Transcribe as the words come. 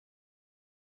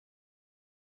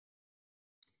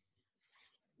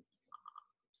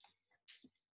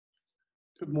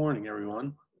Good morning,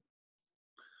 everyone.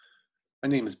 My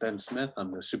name is Ben Smith.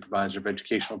 I'm the Supervisor of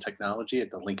Educational Technology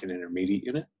at the Lincoln Intermediate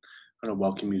Unit. I want to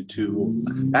welcome you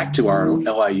back to our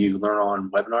LIU LearnOn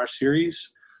webinar series.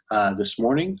 This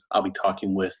morning, I'll be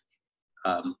talking with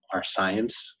our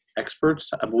science experts,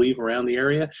 I believe, around the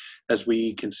area as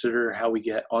we consider how we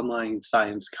get online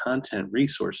science content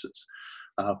resources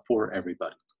for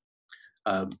everybody.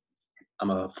 I'm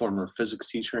a former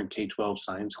physics teacher and K-12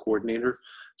 science coordinator,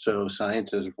 so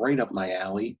science is right up my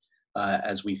alley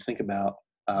as we think about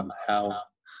how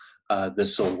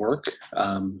this will work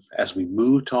as we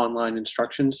move to online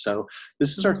instruction. So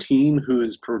this is our team who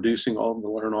is producing all of the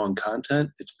LearnOn content.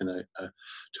 It's been a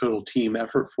total team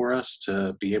effort for us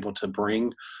to be able to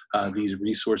bring these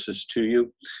resources to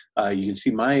you. You can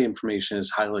see my information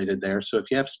is highlighted there. So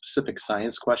if you have specific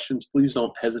science questions, please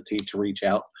don't hesitate to reach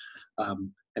out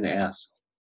and ask.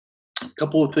 A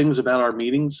couple of things about our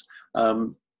meetings.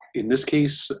 In this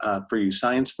case, for you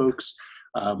science folks,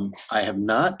 I have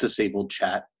not disabled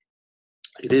chat.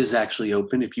 It is actually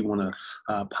open if you want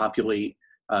to populate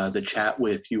the chat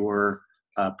with your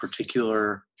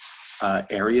particular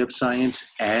area of science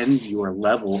and your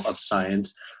level of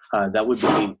science. That would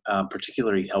be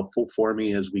particularly helpful for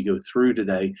me as we go through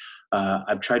today.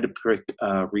 I've tried to pick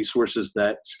resources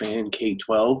that span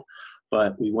K-12,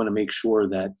 but we want to make sure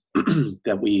that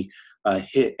that we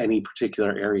hit any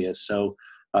particular areas. So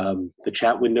the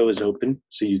chat window is open,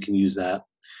 so you can use that.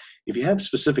 If you have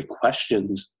specific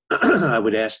questions, I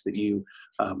would ask that you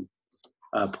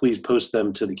please post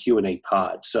them to the Q&A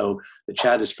pod. So the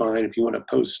chat is fine. If you want to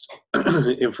post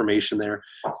information there,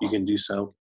 you can do so.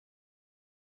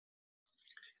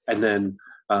 And then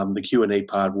the Q&A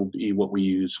pod will be what we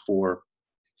use for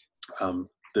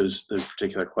those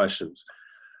particular questions.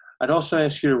 I'd also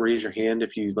ask you to raise your hand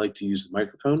if you'd like to use the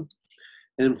microphone.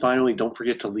 And then finally, don't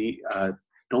forget to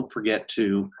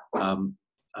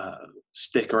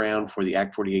stick around for the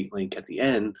Act 48 link at the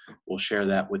end. We'll share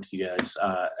that with you guys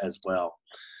as well.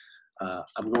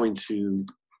 I'm going to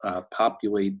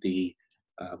populate the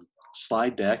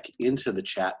slide deck into the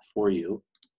chat for you.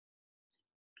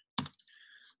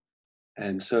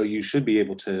 And so you should be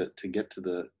able to get to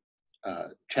the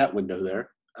chat window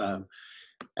there.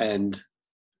 And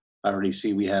I already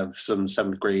see we have some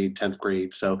 7th grade, 10th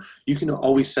grade. So you can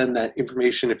always send that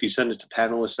information. If you send it to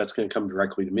panelists, that's going to come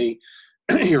directly to me.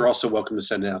 You're also welcome to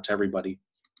send it out to everybody.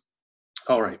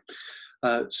 All right.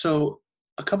 So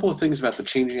a couple of things about the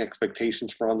changing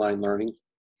expectations for online learning.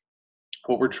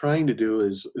 What we're trying to do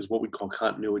is what we call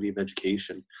continuity of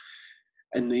education.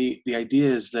 And the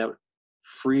idea is that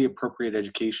free, appropriate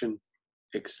education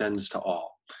extends to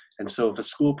all. And so if a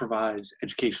school provides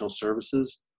educational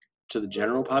services to the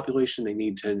general population, they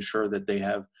need to ensure that they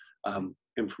have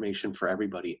information for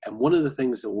everybody. And one of the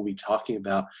things that we'll be talking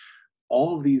about,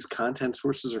 all of these content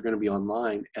sources are going to be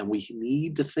online, and we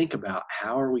need to think about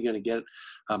how are we going to get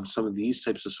some of these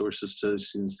types of sources to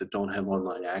students that don't have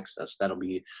online access. That'll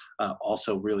be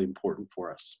also really important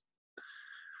for us.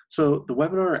 So the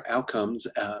webinar outcomes,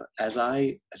 as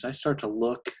I start to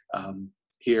look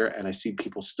here, and I see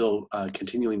people still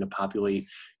continuing to populate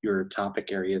your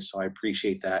topic areas, so I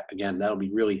appreciate that. Again, that'll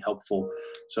be really helpful.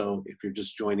 So if you're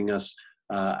just joining us,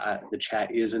 the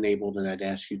chat is enabled, and I'd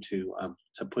ask you to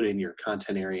put in your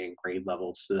content area and grade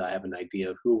levels so that I have an idea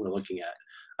of who we're looking at,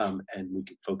 and we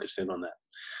can focus in on that.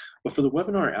 But for the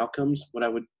webinar outcomes, what I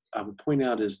would point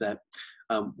out is that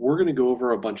we're going to go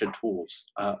over a bunch of tools,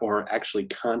 or actually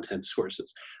content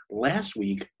sources. Last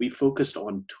week, we focused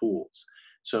on tools.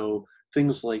 So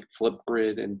things like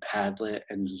Flipgrid and Padlet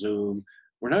and Zoom,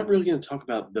 we're not really going to talk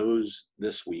about those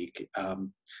this week,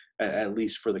 at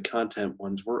least for the content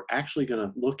ones. We're actually going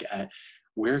to look at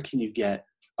where can you get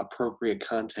appropriate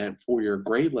content for your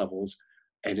grade levels,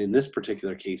 and in this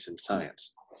particular case, in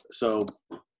science. So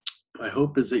my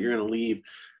hope is that you're going to leave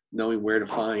knowing where to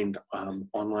find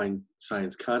online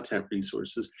science content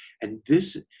resources. And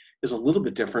this is a little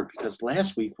bit different because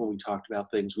last week when we talked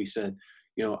about things, we said,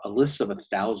 you know, a list of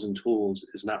 1,000 tools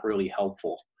is not really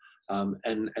helpful.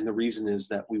 And the reason is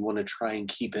that we want to try and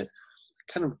keep it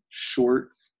kind of short,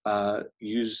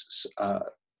 use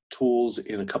tools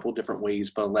in a couple different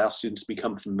ways, but allow students to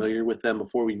become familiar with them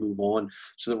before we move on,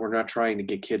 so that we're not trying to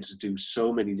get kids to do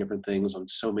so many different things on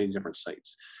so many different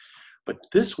sites. But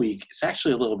this week, it's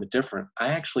actually a little bit different. I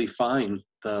actually find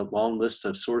the long list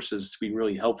of sources to be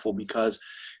really helpful because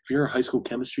if you're a high school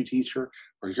chemistry teacher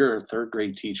or you're a 3rd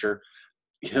grade teacher,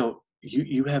 you know,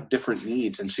 you have different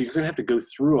needs. And so you're going to have to go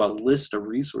through a list of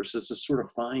resources to sort of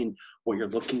find what you're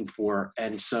looking for.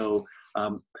 And so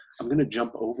I'm going to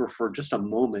jump over for just a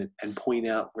moment and point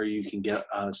out where you can get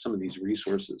some of these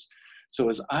resources. So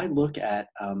as I look at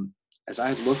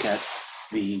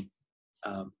the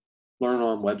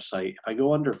LearnOn website, if I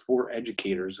go under for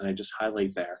educators and I just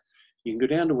highlight there, you can go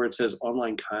down to where it says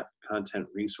online content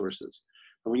resources.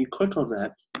 And when you click on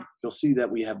that, you'll see that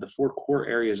we have the 4 core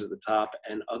areas at the top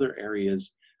and other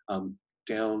areas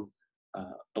down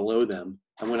below them.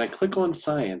 And when I click on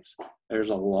science, there's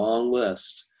a long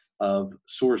list of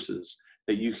sources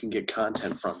that you can get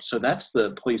content from. So that's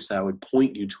the place that I would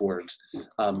point you towards,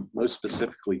 most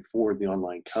specifically for the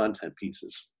online content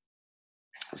pieces.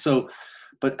 So,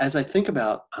 but as I think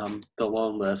about the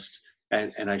long list,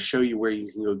 and I show you where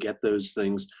you can go get those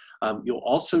things, you'll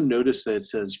also notice that it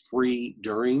says free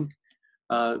during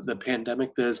the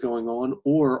pandemic that is going on,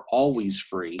 or always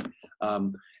free.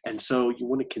 And so you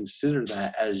want to consider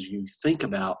that as you think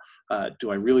about, do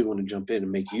I really want to jump in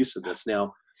and make use of this?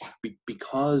 Now,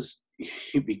 because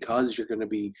you're going to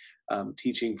be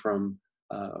teaching from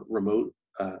remote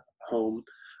home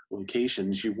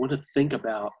locations, you want to think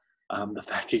about the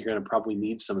fact that you're going to probably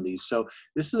need some of these. So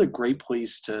this is a great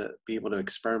place to be able to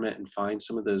experiment and find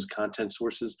some of those content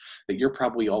sources that you're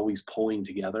probably always pulling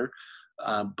together.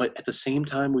 But at the same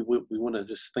time, we want to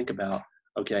just think about,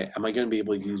 okay, am I going to be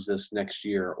able to use this next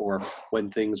year, or when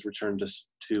things return to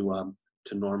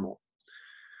normal?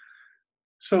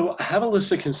 So I have a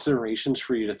list of considerations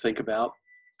for you to think about.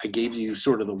 I gave you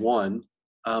sort of the one.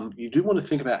 You do want to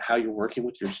think about how you're working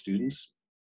with your students,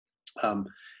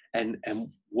 and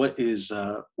what is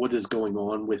going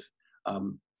on with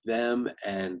them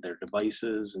and their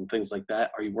devices and things like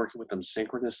that. Are you working with them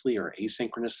synchronously or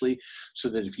asynchronously, so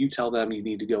that if you tell them you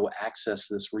need to go access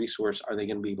this resource, are they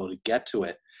going to be able to get to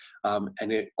it? Of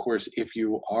course, if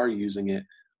you are using it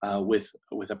with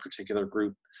a particular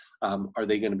group, are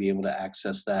they going to be able to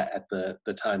access that at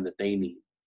the time that they need?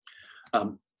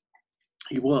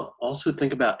 You will also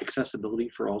think about accessibility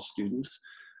for all students.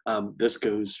 This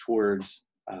goes towards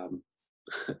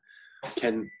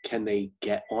can they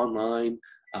get online?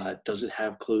 Does it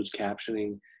have closed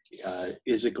captioning?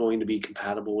 Is it going to be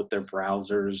compatible with their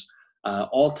browsers?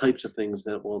 All types of things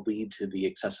that will lead to the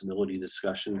accessibility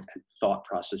discussion and thought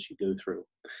process you go through.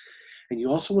 And you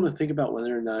also want to think about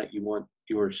whether or not you want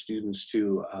your students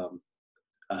to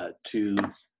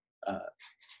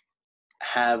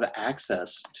have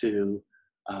access to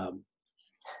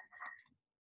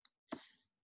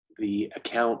the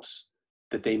accounts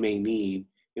that they may need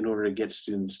in order to get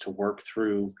students to work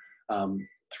through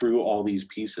all these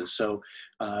pieces. So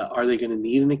are they going to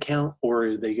need an account, or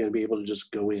are they going to be able to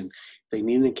just go in? If they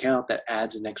need an account, that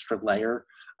adds an extra layer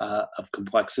of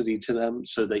complexity to them,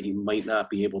 so that you might not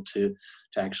be able to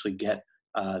actually get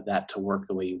that to work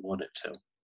the way you want it to.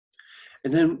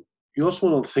 And then you also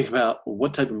want to think about,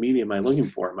 what type of media am I looking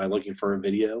for? Am I looking for a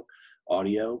video,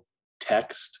 audio,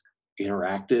 text,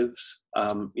 interactives?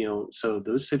 So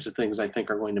those types of things I think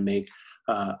are going to make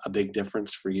a big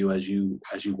difference for you as you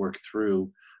work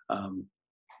through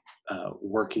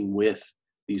working with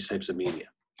these types of media.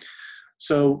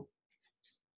 So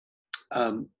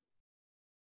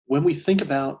when we think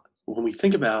about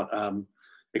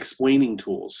explaining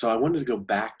tools, so I wanted to go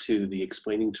back to the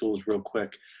explaining tools real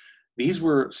quick. These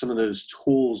were some of those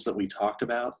tools that we talked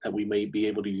about that we may be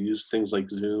able to use, things like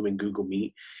Zoom and Google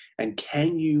Meet. And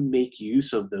can you make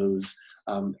use of those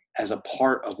as a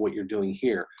part of what you're doing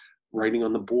here? Writing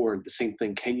on the board, the same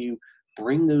thing. Can you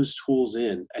bring those tools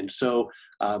in? And so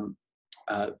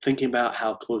thinking about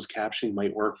how closed captioning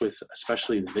might work with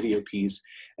especially the video piece.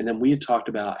 And then we had talked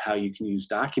about how you can use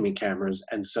document cameras.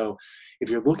 And so if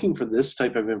you're looking for this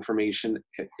type of information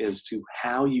as to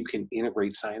how you can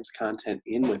integrate science content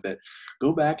in with it,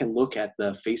 go back and look at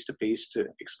the face-to-face to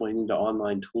explaining to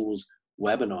online tools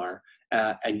webinar,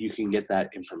 and you can get that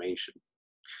information.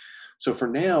 So for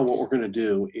now, what we're going to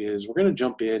do is we're going to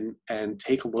jump in and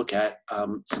take a look at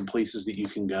some places that you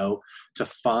can go to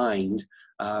find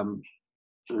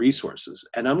resources.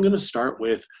 And I'm going to start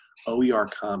with OER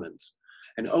Commons.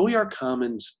 And OER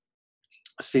Commons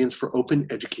stands for Open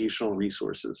Educational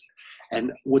Resources.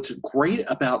 And what's great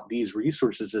about these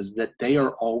resources is that they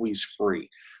are always free.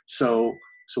 So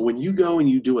when you go and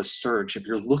you do a search, if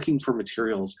you're looking for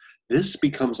materials, this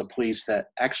becomes a place that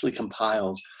actually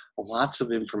compiles lots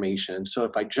of information. So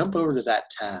if I jump over to that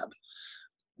tab,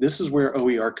 this is where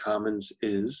OER Commons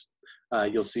is.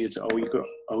 You'll see it's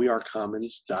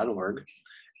oercommons.org.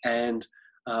 And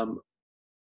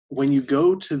when you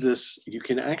go to this, you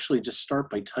can actually just start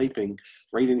by typing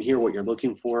right in here what you're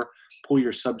looking for, pull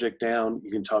your subject down.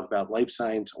 You can talk about life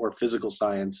science or physical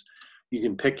science. You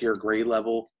can pick your grade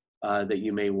level that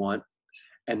you may want,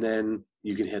 and then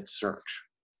you can hit search.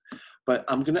 But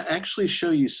I'm going to actually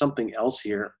show you something else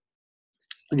here.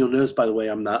 And you'll notice, by the way,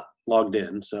 I'm not logged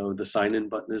in, so the sign in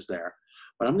button is there.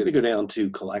 But I'm going to go down to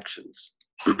collections.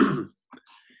 And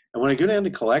when I go down to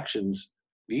collections,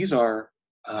 these are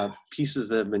pieces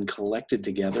that have been collected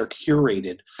together,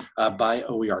 curated by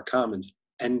OER Commons.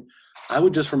 And I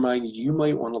would just remind you, you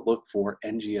might want to look for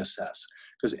NGSS,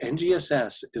 because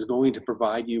NGSS is going to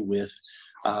provide you with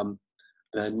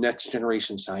the next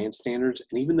generation science standards.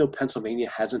 And even though Pennsylvania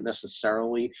hasn't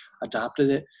necessarily adopted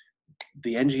it,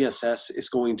 the NGSS is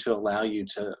going to allow you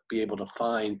to be able to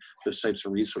find those types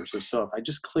of resources. So if I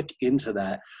just click into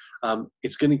that,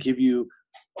 it's going to give you,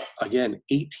 again,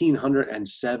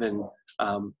 1,807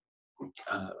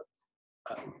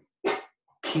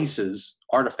 pieces,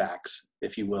 artifacts,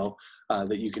 if you will,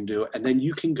 that you can do. And then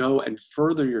you can go and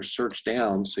further your search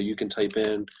down. So you can type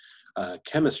in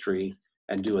chemistry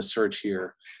and do a search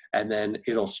here, and then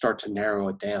it'll start to narrow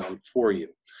it down for you.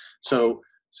 So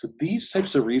these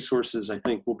types of resources, I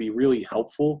think, will be really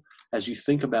helpful as you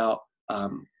think about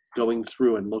going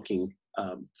through and looking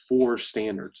for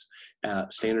standards,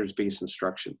 standards-based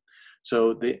instruction.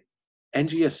 So the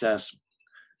NGSS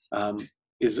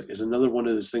is another one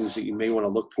of those things that you may want to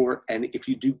look for. And if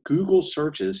you do Google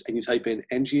searches and you type in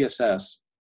NGSS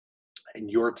and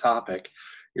your topic,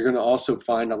 you're going to also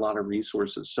find a lot of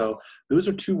resources. So those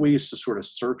are two ways to sort of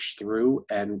search through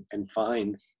and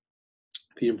find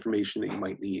the information that you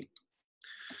might need.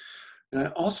 And I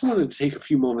also wanted to take a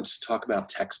few moments to talk about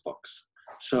textbooks.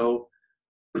 So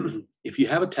if you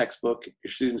have a textbook,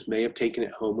 your students may have taken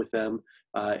it home with them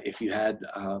if you had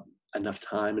enough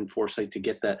time and foresight to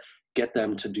get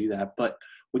them to do that. But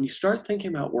when you start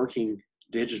thinking about working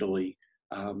digitally,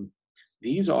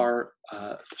 these are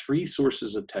 3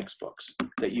 sources of textbooks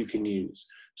that you can use,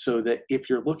 so that if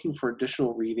you're looking for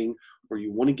additional reading or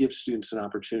you want to give students an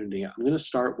opportunity. I'm going to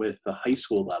start with the high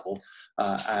school level.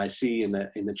 I see in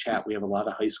the chat we have a lot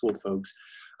of high school folks.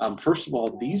 First of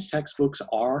all, these textbooks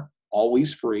are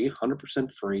always free,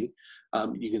 100% free.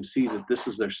 You can see that this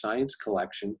is their science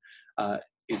collection.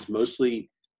 It's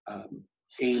mostly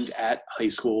aimed at high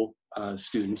school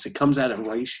students. It comes out of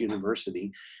Rice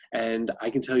University, and I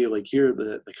can tell you, like here,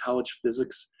 the college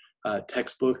physics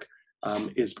textbook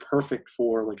is perfect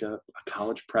for like a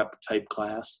college prep type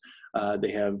class.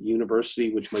 They have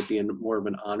university, which might be in more of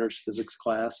an honors physics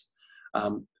class.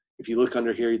 If you look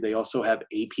under here, they also have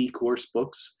AP course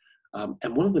books.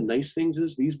 And one of the nice things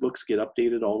is these books get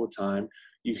updated all the time.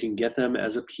 You can get them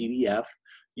as a PDF.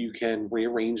 You can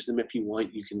rearrange them if you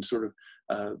want. You can sort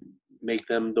of make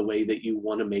them the way that you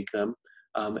want to make them.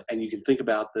 And you can think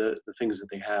about the things that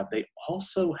they have. They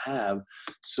also have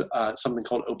something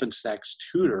called OpenStax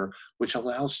Tutor, which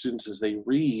allows students as they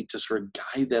read to sort of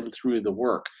guide them through the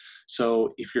work.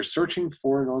 So if you're searching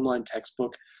for an online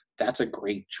textbook, that's a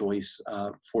great choice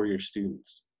for your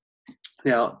students.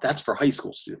 Now, that's for high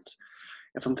school students.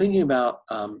 If I'm thinking about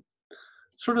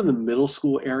sort of the middle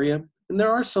school area, and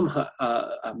there are some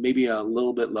maybe a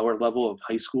little bit lower level of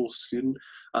high school student,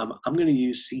 I'm going to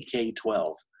use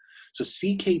CK12. So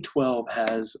CK12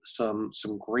 has some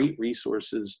great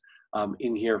resources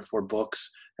in here for books.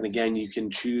 And again, you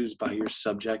can choose by your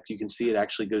subject. You can see it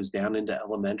actually goes down into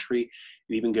elementary.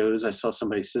 It even goes, I saw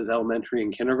somebody says elementary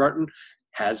and kindergarten,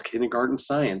 has kindergarten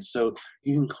science. So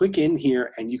you can click in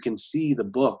here and you can see the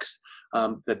books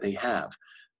that they have.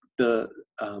 There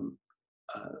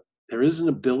is an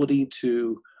ability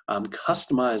to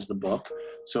customize the book.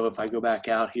 So if I go back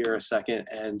out here a second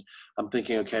and I'm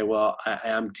thinking, okay, well, I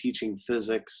am teaching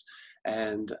physics,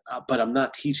 and but I'm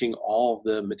not teaching all of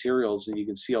the materials, and you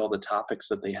can see all the topics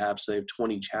that they have. So they have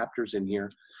 20 chapters in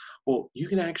here. Well, you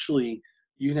can actually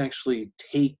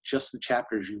take just the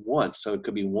chapters you want. So it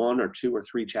could be 1 or 2 or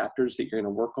 3 chapters that you're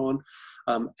going to work on,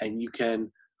 and you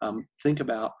can think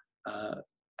about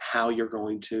how you're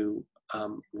going to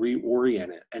reorient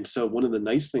it. And so one of the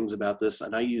nice things about this,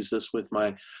 and I use this with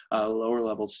my lower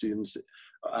level students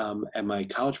and my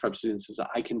college prep students, is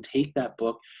I can take that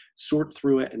book, sort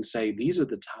through it, and say, these are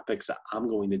the topics that I'm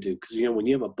going to do. Because, you know, when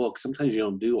you have a book, sometimes you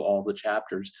don't do all the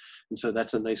chapters. And so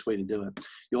that's a nice way to do it.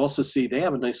 You'll also see they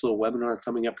have a nice little webinar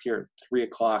coming up here at 3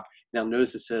 o'clock. Now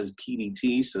notice it says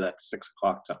PDT, so that's 6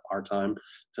 o'clock to our time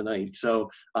tonight. So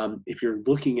if you're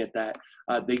looking at that,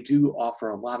 they do offer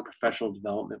a lot of professional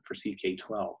development for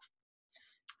CK12.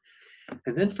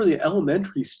 And then for the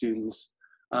elementary students,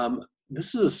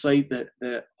 this is a site that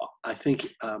I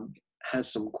think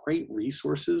has some great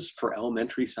resources for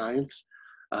elementary science.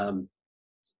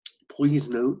 Please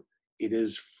note, it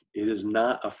is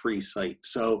not a free site.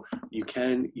 So you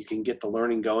can get the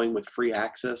learning going with free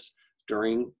access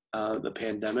during the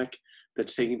pandemic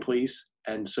that's taking place.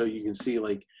 And so you can see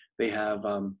like they have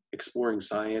exploring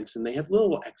science, and they have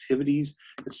little activities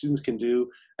that students can do.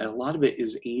 And a lot of it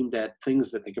is aimed at things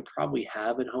that they could probably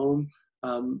have at home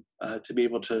to be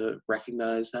able to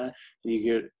recognize that. And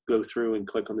you go through and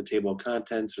click on the table of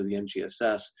contents or the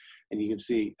NGSS, and you can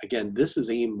see, again, this is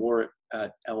aimed more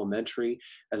at elementary,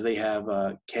 as they have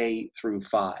K through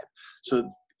 5.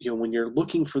 So, when you're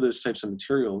looking for those types of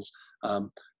materials,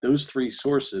 those 3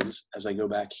 sources, as I go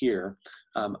back here,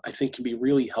 I think can be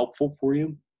really helpful for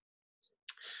you.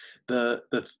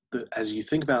 As you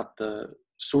think about the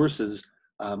sources,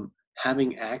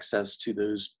 having access to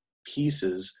those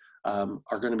pieces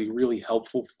are going to be really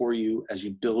helpful for you as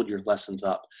you build your lessons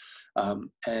up,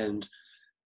 and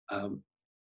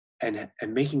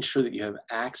making sure that you have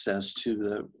access to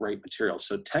the right materials.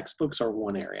 So textbooks are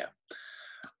one area.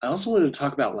 I also wanted to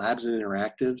talk about labs and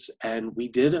interactives, and we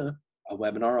did a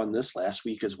webinar on this last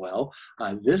week as well.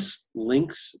 This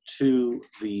links to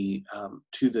the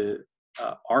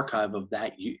archive of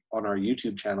that on our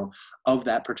YouTube channel of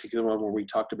that particular one where we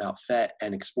talked about PhET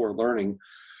and Explore Learning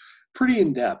pretty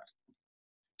in depth.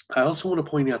 I also want to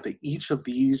point out that each of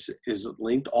these is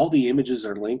linked. All the images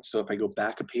are linked. So if I go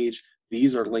back a page,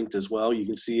 these are linked as well. You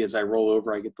can see as I roll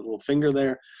over, I get the little finger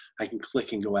there. I can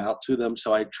click and go out to them.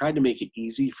 So I tried to make it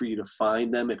easy for you to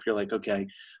find them if you're like, okay,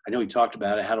 I know we talked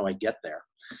about it. How do I get there?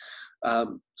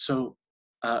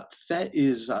 PhET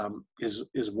is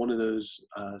one of those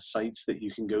sites that you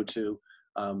can go to.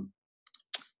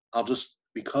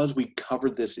 Because we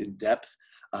covered this in depth,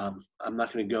 I'm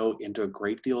not going to go into a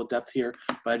great deal of depth here,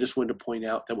 but I just wanted to point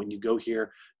out that when you go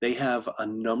here, they have a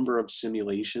number of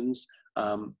simulations,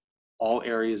 all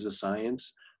areas of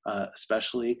science,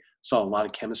 especially. Saw a lot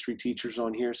of chemistry teachers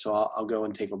on here, so I'll go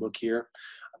and take a look here.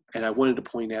 And I wanted to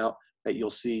point out that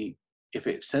you'll see if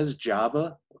it says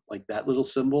Java, like that little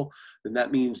symbol, then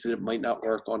that means that it might not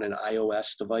work on an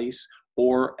iOS device,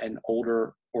 or an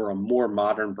older or a more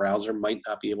modern browser might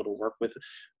not be able to work with it.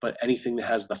 But anything that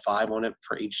has the 5 on it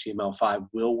for HTML5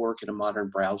 will work in a modern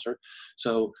browser.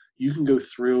 So you can go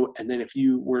through, and then if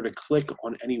you were to click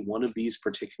on any one of these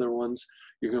particular ones,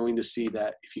 you're going to see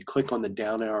that if you click on the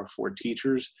down arrow for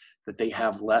teachers, that they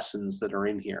have lessons that are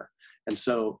in here. And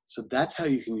so that's how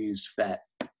you can use PhET.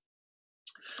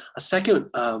 A second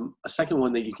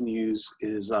one that you can use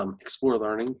is Explore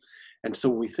Learning. And so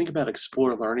when we think about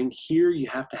Explore Learning, here you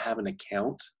have to have an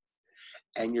account,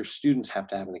 and your students have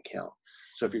to have an account.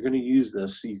 So if you're going to use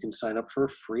this, you can sign up for a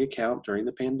free account during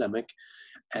the pandemic.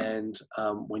 And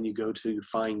when you go to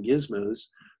find gizmos,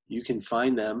 you can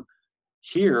find them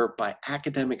here by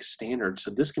academic standards.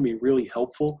 So this can be really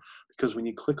helpful, because when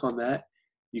you click on that,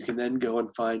 you can then go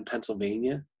and find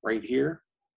Pennsylvania right here.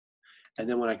 And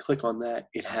then when I click on that,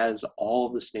 it has all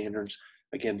of the standards,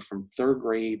 again, from 3rd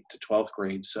grade to 12th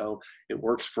grade. So it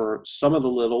works for some of the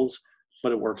littles,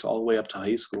 but it works all the way up to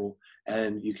high school.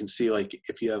 And you can see, like,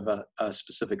 if you have a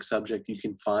specific subject, you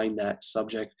can find that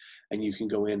subject and you can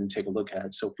go in and take a look at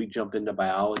it. So if we jump into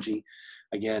biology,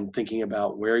 again, thinking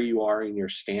about where you are in your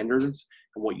standards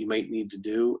and what you might need to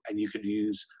do, and you could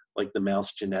use like the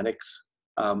mouse genetics,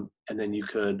 and then you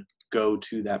could go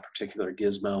to that particular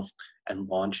gizmo and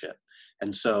launch it.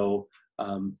 And so,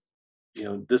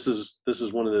 this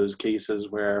is one of those cases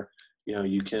where,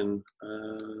 you can,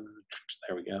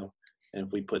 there we go. And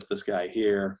if we put this guy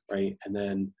here, right, and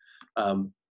then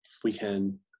we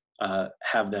can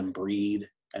have them breed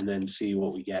and then see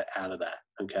what we get out of that,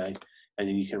 okay? And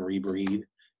then you can rebreed.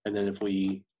 And then if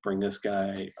we bring this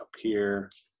guy up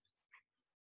here,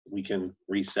 we can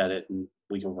reset it and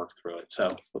we can work through it. So,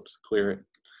 let's clear it,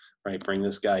 right? Bring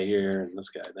this guy here and this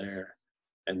guy there,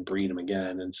 and breed them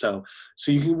again. And so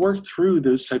you can work through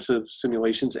those types of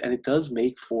simulations, and it does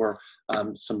make for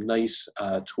some nice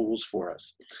tools for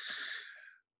us.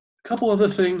 A couple other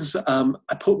things.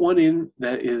 I put one in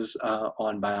that is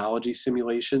on biology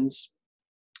simulations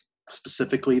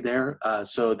specifically there.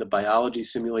 So the biology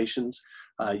simulations,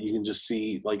 you can just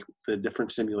see like the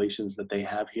different simulations that they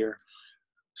have here.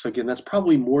 So again, that's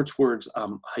probably more towards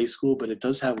high school, but it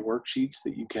does have worksheets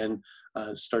that you can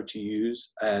start to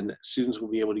use, and students will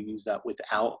be able to use that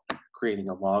without creating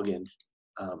a login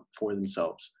for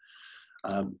themselves.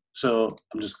 So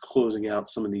I'm just closing out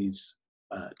some of these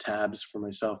tabs for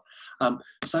myself.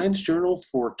 Science Journal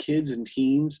for kids and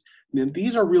teens. And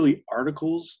these are really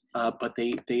articles, but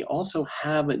they also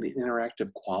have an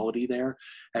interactive quality there.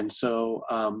 And so,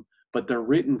 but they're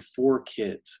written for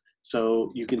kids.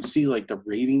 So you can see like the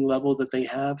rating level that they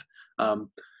have,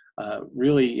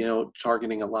 really,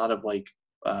 targeting a lot of like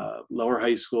lower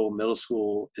high school, middle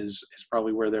school is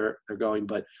probably where they're going.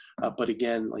 But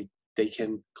again, like they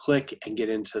can click and get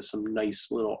into some nice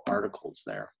little articles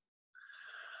there.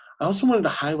 I also wanted to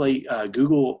highlight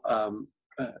Google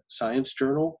Science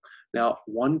Journal. Now,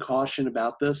 one caution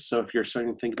about this, so if you're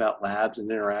starting to think about labs and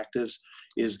interactives,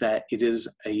 is that it is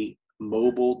a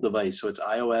mobile device, so it's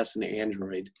iOS and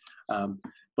Android.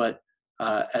 But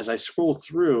as I scroll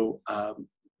through,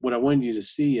 what I wanted you to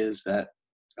see is that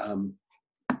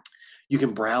you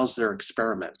can browse their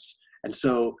experiments. And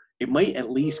so it might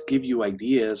at least give you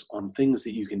ideas on things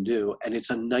that you can do. And it's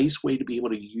a nice way to be able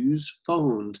to use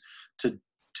phones to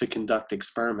conduct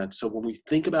experiments. So when we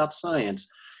think about science,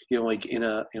 you know, like in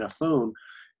a phone,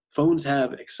 phones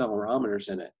have accelerometers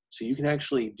in it. So you can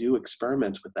actually do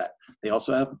experiments with that. They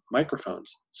also have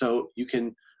microphones. So you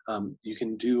can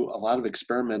do a lot of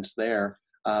experiments there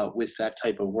with that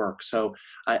type of work. So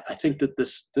I think that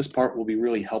this part will be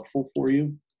really helpful for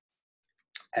you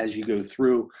as you go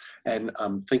through and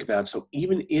think about it. So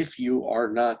even if you are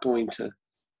not going to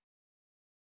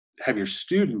have your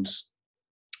students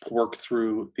work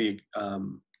through the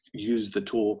use the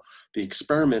tool, the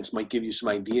experiments might give you some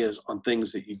ideas on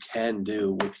things that you can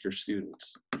do with your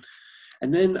students.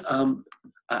 And then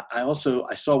I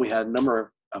saw we had a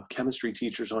number of chemistry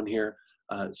teachers on here,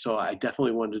 so I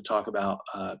definitely wanted to talk about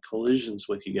collisions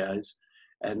with you guys.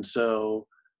 And so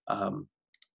let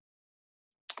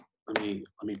me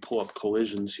pull up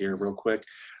collisions here real quick.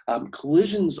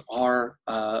 Collisions are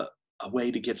a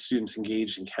way to get students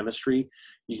engaged in chemistry.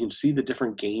 You can see the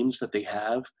different games that they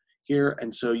have here,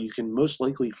 and so you can most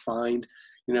likely find,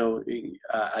 you know,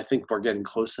 I think we're getting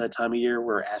close to that time of year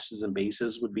where acids and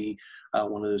bases would be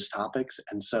one of those topics,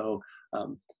 and so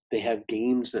they have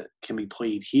games that can be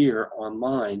played here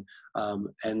online,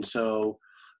 and so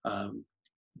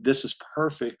this is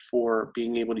perfect for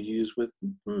being able to use with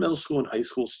middle school and high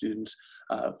school students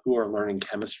who are learning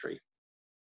chemistry.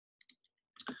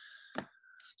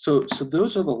 So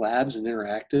those are the labs and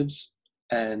interactives,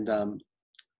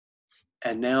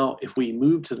 and now if we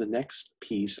move to the next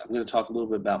piece, I'm going to talk a little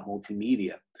bit about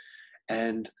multimedia.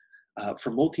 And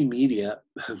for multimedia,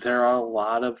 there are a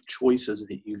lot of choices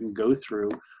that you can go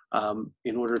through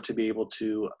in order to be able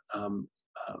to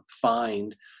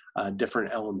find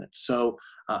different elements. So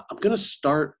I'm going to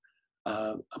start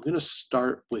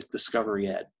with Discovery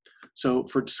Ed. So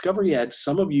for Discovery Ed,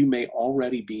 some of you may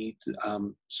already be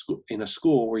in a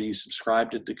school where you subscribe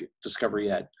to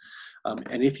Discovery Ed.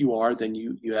 And if you are, then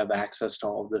you have access to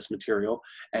all of this material.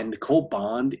 And Nicole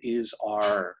Bond is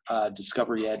our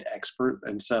Discovery Ed expert.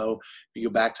 And so if you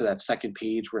go back to that second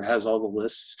page where it has all the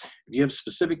lists, if you have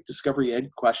specific Discovery Ed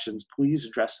questions, please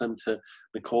address them to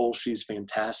Nicole. She's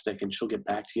fantastic, and she'll get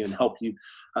back to you and help you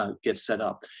get set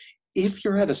up. If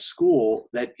you're at a school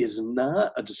that is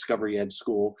not a Discovery Ed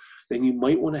school, then you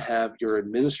might want to have your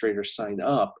administrator sign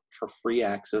up for free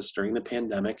access during the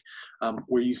pandemic,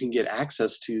 where you can get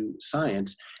access to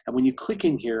science. And when you click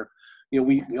in here, you know,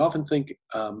 we often think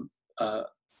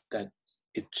that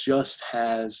it just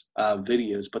has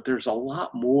videos, but there's a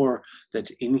lot more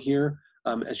that's in here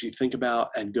as you think about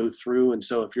and go through. And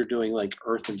so if you're doing like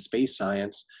Earth and space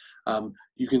science,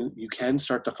 you can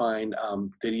start to find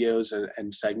videos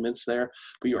and segments there,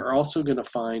 but you're also going to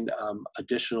find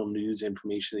additional news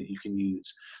information that you can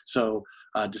use. So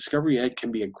Discovery Ed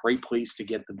can be a great place to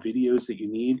get the videos that you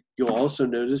need. You'll also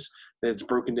notice that it's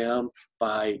broken down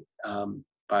by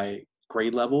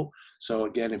grade level. So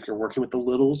again, if you're working with the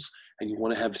littles and you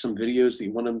want to have some videos that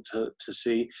you want them to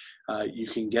see, you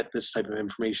can get this type of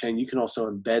information. You can also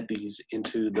embed these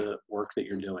into the work that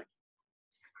you're doing.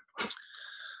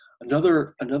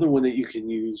 Another one that you can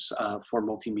use for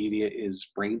multimedia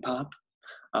is BrainPop.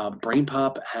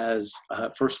 BrainPop has,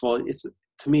 first of all,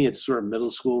 to me, it's sort of middle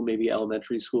school, maybe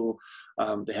elementary school.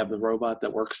 They have the robot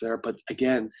that works there, but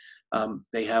again,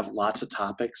 they have lots of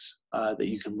topics that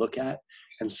you can look at.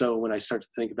 And so when I start to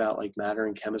think about like matter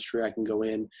and chemistry, I can go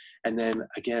in, and then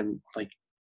again, like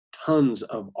tons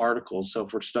of articles. So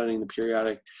if we're studying the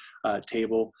periodic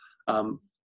table,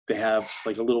 they have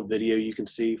like a little video you can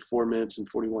see, 4 minutes and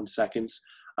 41 seconds.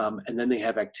 And then they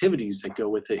have activities that go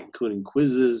with it, including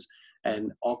quizzes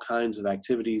and all kinds of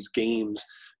activities, games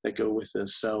that go with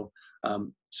this. So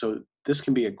this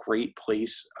can be a great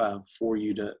place for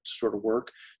you to sort of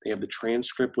work. They have the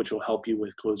transcript, which will help you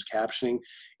with closed captioning.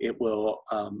 It will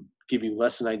give you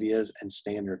lesson ideas and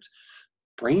standards.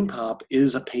 BrainPop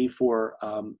is a pay-for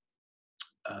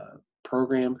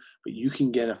program, but you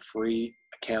can get a free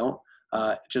account.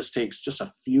 It just takes just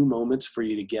a few moments for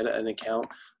you to get an account.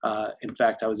 In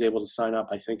fact, I was able to sign up,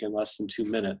 I think, in less than 2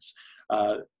 minutes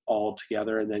all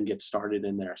together, and then get started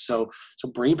in there. So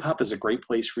BrainPop is a great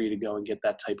place for you to go and get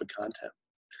that type of content.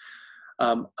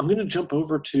 I'm going to jump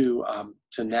over to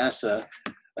NASA,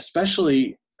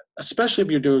 especially especially if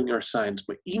you're doing your science,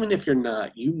 but even if you're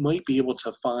not, you might be able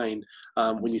to find,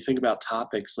 when you think about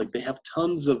topics, like they have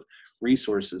tons of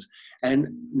resources. And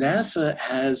NASA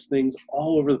has things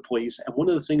all over the place. And one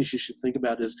of the things you should think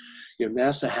about is,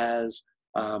 NASA has,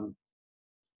 um,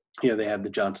 they have the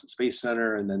Johnson Space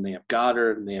Center, and then they have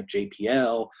Goddard, and they have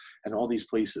JPL, and all these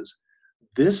places.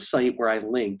 This site where I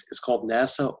linked is called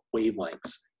NASA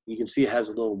Wavelengths. You can see it has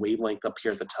a little wavelength up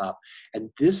here at the top.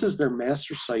 And this is their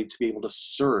master site to be able to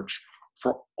search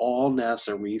for all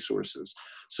NASA resources.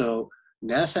 So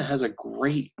NASA has a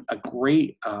great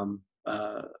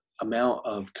amount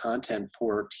of content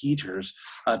for teachers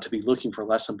to be looking for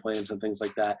lesson plans and things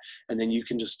like that. And then you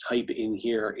can just type in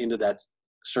here into that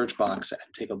search box and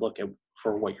take a look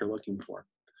for what you're looking for.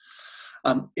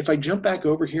 If I jump back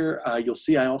over here, you'll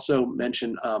see I also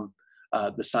mentioned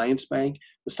the Science Bank.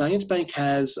 The Science Bank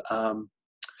has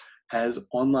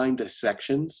online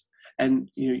dissections, and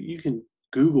you can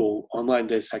Google online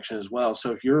dissection as well.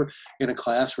 So if you're in a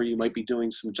class where you might be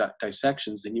doing some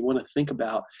dissections, then you want to think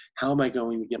about, how am I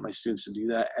going to get my students to do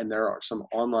that? And there are some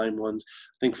online ones.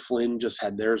 I think Flynn just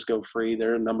had theirs go free.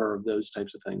 There are a number of those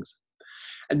types of things.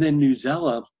 And then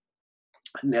Newsela.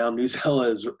 Now, Newsela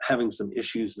is having some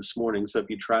issues this morning, so if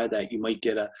you try that, you might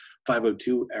get a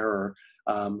 502 error.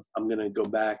 I'm going to go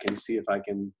back and see if I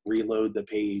can reload the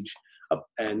page,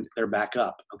 and they're back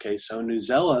up. Okay, so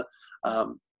Newsela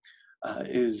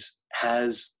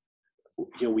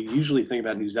we usually think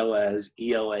about Newsela as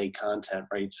ELA content,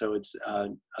 right? So it's,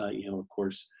 of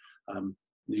course,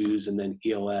 news and then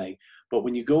ELA. But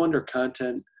when you go under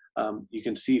content, you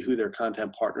can see who their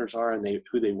content partners are and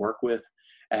who they work with.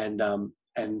 And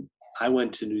I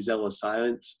went to Newsela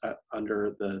Science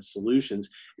under the solutions,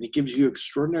 and it gives you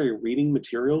extraordinary reading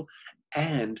material,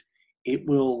 and it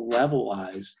will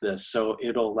levelize this. So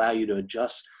it'll allow you to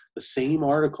adjust the same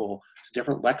article to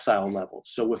different lexile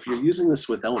levels. So if you're using this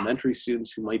with elementary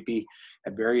students who might be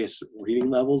at various reading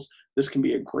levels, this can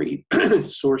be a great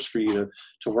source for you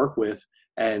to work with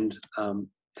and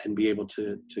be able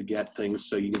to get things.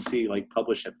 So you can see, like,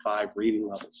 published at 5 reading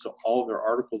levels. So all of their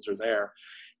articles are there.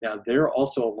 Now they're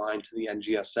also aligned to the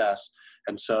NGSS.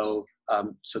 And so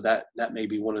that may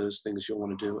be one of those things you'll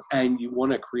want to do. And you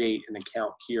want to create an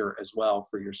account here as well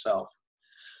for yourself.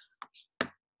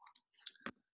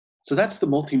 So that's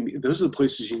those are the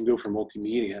places you can go for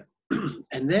multimedia.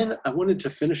 And then I wanted to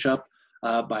finish up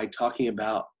by talking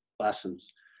about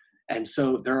lessons. And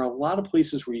so there are a lot of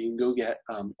places where you can go get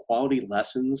quality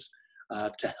lessons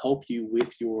to help you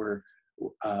with your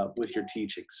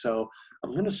teaching. So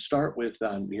I'm going to start with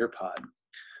Nearpod.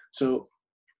 So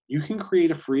you can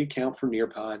create a free account for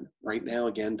Nearpod right now.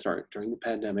 Again, during the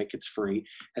pandemic, it's free.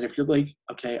 And if you're like,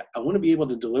 okay, I want to be able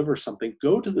to deliver something,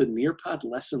 go to the Nearpod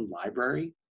lesson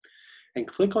library and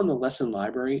click on the lesson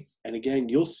library. And again,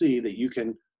 you'll see that you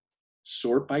can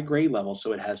sort by grade level.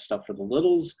 So it has stuff for the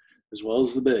littles as well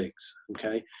as the bigs,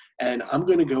 okay? And I'm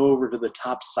gonna go over to the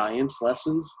top science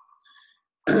lessons.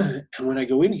 And when I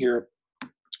go in here,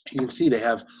 you can see they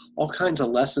have all kinds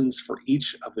of lessons for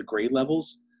each of the grade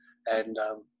levels. And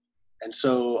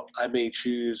so I may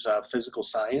choose physical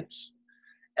science,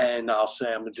 and I'll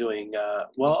say I'm doing,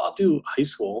 I'll do high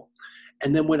school.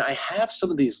 And then when I have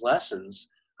some of these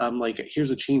lessons, like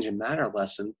here's a change in matter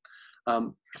lesson,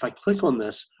 if I click on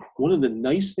this, one of the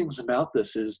nice things about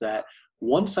this is that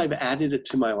once I've added it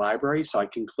to my library, so I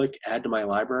can click add to my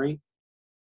library,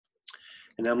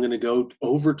 and I'm going to go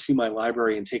over to my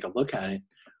library and take a look at it.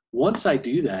 Once I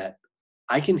do that,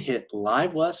 I can hit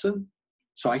live lesson,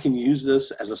 so I can use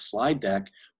this as a slide deck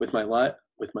with my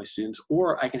students,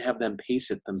 or I can have them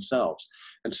pace it themselves.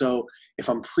 And so if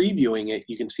I'm previewing it,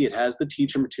 you can see it has the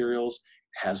teacher materials,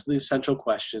 has the essential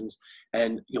questions,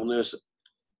 and you'll notice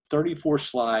 34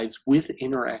 slides with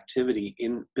interactivity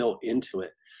built into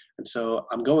it. And so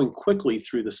I'm going quickly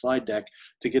through the slide deck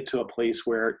to get to a place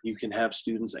where you can have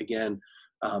students, again,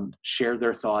 share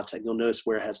their thoughts, and you'll notice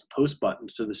where it has the post button.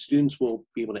 So the students will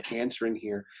be able to answer in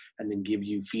here and then give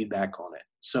you feedback on it.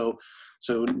 So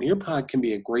Nearpod can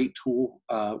be a great tool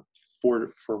for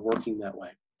working that way.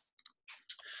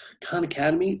 Khan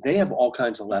Academy, they have all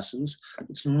kinds of lessons.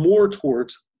 It's more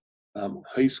towards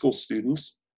high school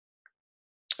students.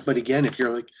 But again, if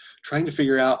you're like trying to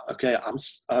figure out, okay,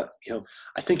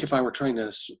 I think if I were trying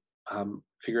to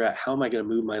figure out how am I going to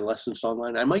move my lessons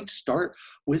online, I might start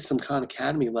with some Khan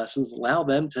Academy lessons, allow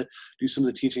them to do some of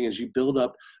the teaching as you build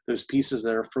up those pieces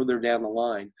that are further down the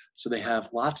line. So they have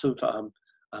lots of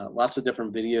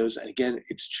different videos. And again,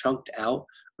 it's chunked out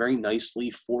very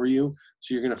nicely for you.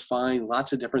 So you're going to find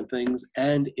lots of different things,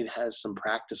 and it has some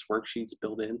practice worksheets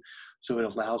built in. So it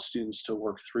allows students to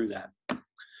work through that.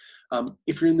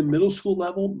 If you're in the middle school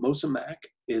level, MOSA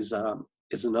is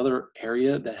another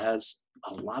area that has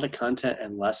a lot of content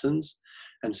and lessons.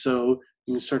 And so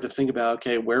you can start to think about,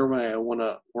 okay, where am I want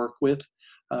to work with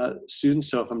students?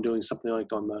 So if I'm doing something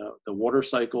like on the water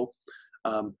cycle,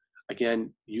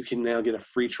 again, you can now get a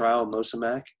free trial of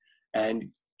MOSA, and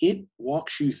it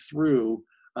walks you through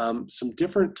some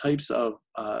different types of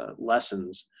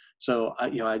lessons. So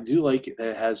I do like that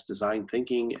it has design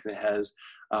thinking, and it has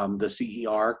the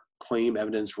CER, claim,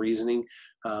 evidence, reasoning,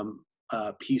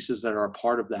 pieces that are a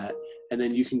part of that. And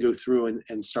then you can go through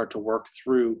and start to work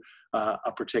through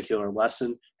a particular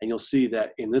lesson. And you'll see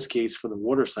that in this case, for the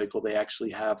water cycle, they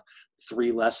actually have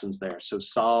 3 lessons there. So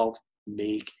solve,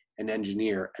 make, and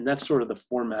engineer. And that's sort of the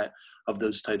format of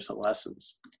those types of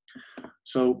lessons.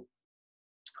 So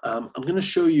I'm going to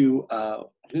show you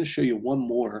one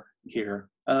more here,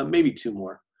 maybe 2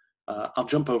 more. I'll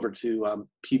jump over to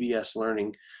PBS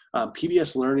Learning.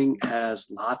 PBS Learning has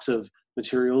lots of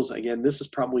materials. Again, this is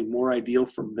probably more ideal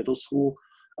for middle school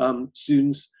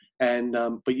students, and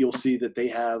but you'll see that they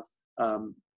have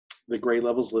the grade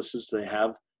levels listed. So they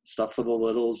have stuff for the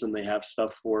littles, and they have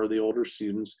stuff for the older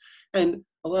students. And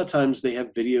a lot of times they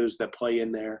have videos that play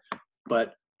in there.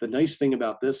 But the nice thing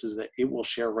about this is that it will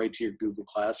share right to your Google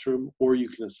Classroom, or you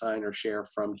can assign or share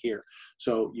from here.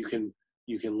 So you can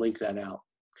link that out.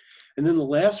 And then the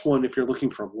last one, if you're looking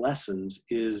for lessons,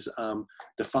 is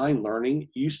Define Learning. It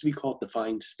used to be called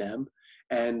Define STEM.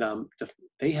 And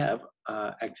they have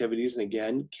activities, and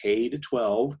again, K to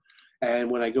 12. And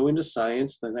when I go into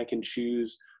science, then I can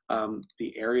choose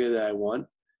the area that I want,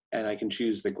 and I can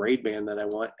choose the grade band that I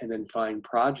want, and then find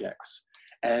projects.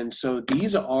 And so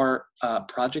these are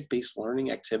project-based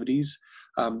learning activities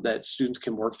that students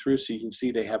can work through. So you can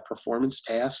see they have performance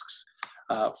tasks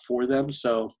for them.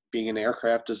 So being an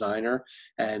aircraft designer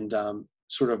and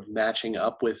sort of matching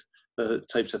up with the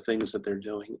types of things that they're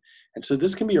doing. And so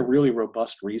this can be a really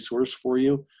robust resource for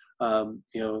you.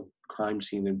 Crime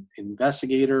scene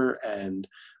investigator and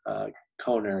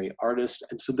culinary artist.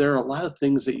 And so there are a lot of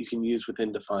things that you can use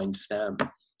within Define STEM.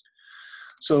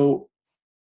 So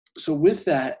with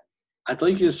that, I'd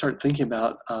like you to start thinking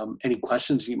about any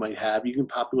questions you might have. You can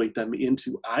populate them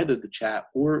into either the chat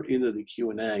or into the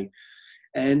Q&A.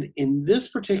 And in this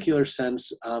particular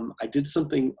sense, I did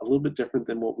something a little bit different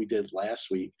than what we did last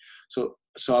week. So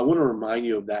I want to remind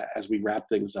you of that as we wrap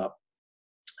things up.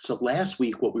 So last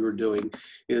week, what we were doing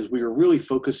is we were really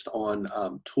focused on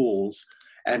tools.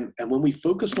 And when we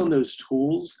focused on those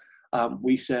tools,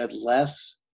 we said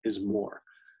less is more.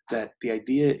 That the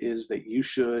idea is that you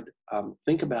should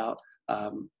think about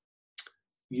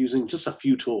using just a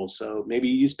few tools. So maybe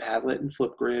you use Padlet and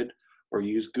Flipgrid, or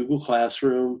use Google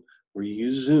Classroom, or you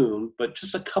use Zoom, but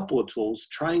just a couple of tools,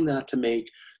 trying not to make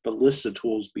the list of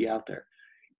tools be out there.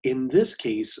 In this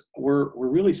case, we're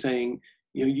really saying,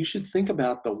 you should think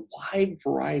about the wide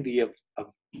variety of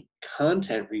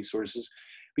content resources,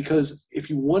 because if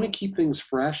you want to keep things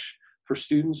fresh for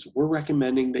students, we're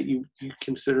recommending that you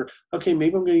consider, okay,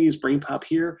 maybe I'm going to use BrainPop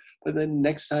here, but then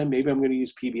next time, maybe I'm going to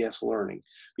use PBS Learning,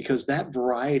 because that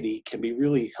variety can be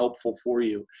really helpful for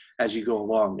you as you go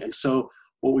along. And so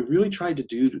what we really tried to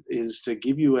do is to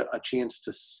give you a chance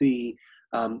to see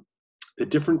the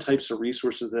different types of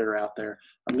resources that are out there.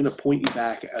 I'm going to point you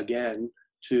back again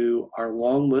to our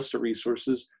long list of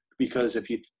resources, because if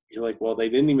you're like, well, they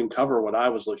didn't even cover what I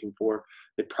was looking for,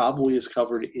 it probably is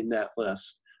covered in that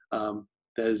list.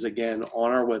 That is, again,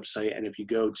 on our website. And if you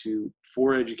go to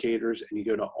For Educators and you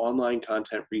go to Online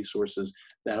Content Resources,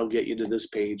 that'll get you to this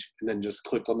page, and then just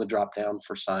click on the drop down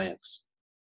for science.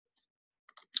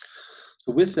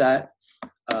 So with that,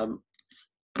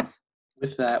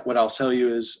 what I'll tell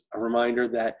you is a reminder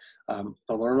that the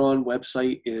LearnOn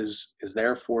website is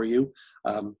there for you.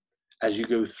 As you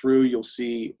go through, you'll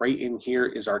see right in here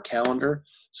is our calendar.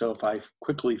 So if I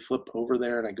quickly flip over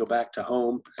there and I go back to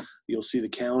home, you'll see the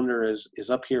calendar is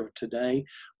up here today.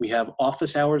 We have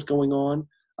office hours going on.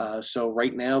 So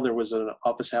right now there was an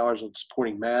office hours on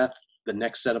supporting math. The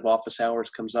next set of office hours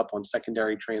comes up on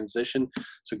secondary transition,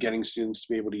 so getting students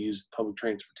to be able to use public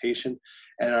transportation.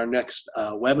 And our next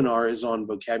webinar is on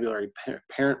vocabulary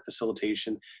parent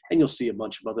facilitation, and you'll see a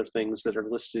bunch of other things that are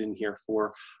listed in here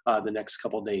for the next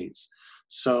couple days.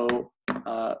 So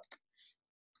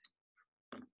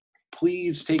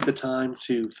please take the time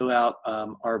to fill out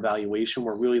our evaluation.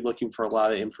 We're really looking for a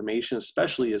lot of information,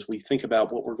 especially as we think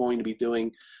about what we're going to be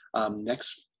doing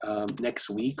next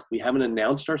week. We haven't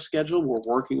announced our schedule. We're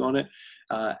working on it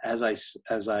as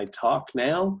I talk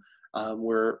now.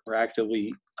 we're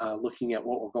actively looking at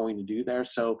what we're going to do there.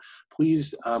 So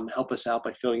please help us out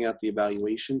by filling out the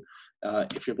evaluation.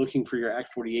 If you're looking for your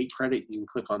Act 48 credit, you can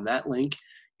click on that link.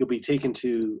 You'll be taken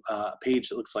to a page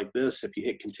that looks like this. If you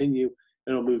hit continue,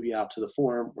 it'll move you out to the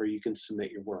form where you can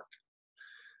submit your work.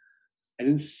 I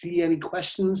didn't see any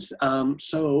questions.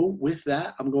 So with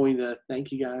that, I'm going to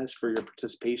thank you guys for your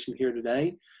participation here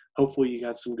today. Hopefully you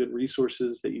got some good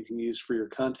resources that you can use for your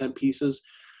content pieces.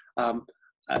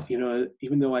 You know,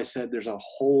 even though I said there's a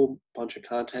whole bunch of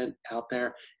content out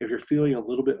there, if you're feeling a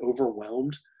little bit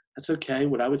overwhelmed, that's okay.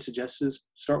 What I would suggest is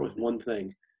start with one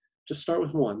thing. Just start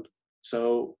with one.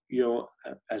 So, you know,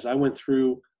 as I went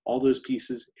through all those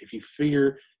pieces, if you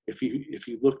figure, if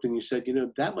you looked and you said, you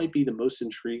know, that might be the most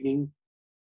intriguing,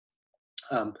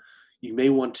 you may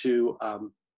want to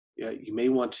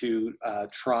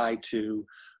try to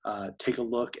take a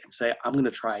look and say, I'm going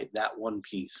to try that one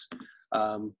piece.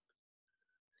 Got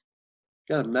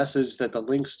a message that the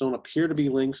links don't appear to be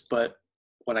links, but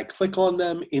when I click on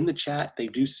them in the chat, they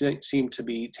do seem to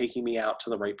be taking me out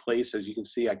to the right place. As you can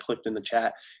see, I clicked in the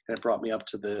chat and it brought me up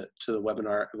to the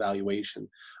webinar evaluation.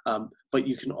 But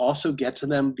you can also get to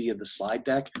them via the slide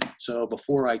deck. So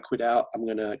before I quit out, I'm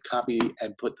going to copy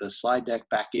and put the slide deck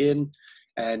back in.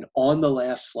 And on the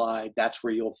last slide, that's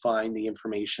where you'll find the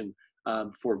information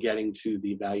for getting to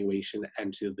the evaluation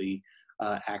and to the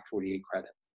Act 48 credit.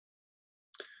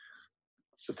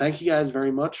 So thank you guys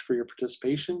very much for your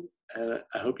participation.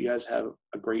 I hope you guys have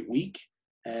a great week,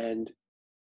 and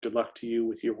good luck to you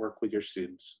with your work with your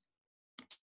students.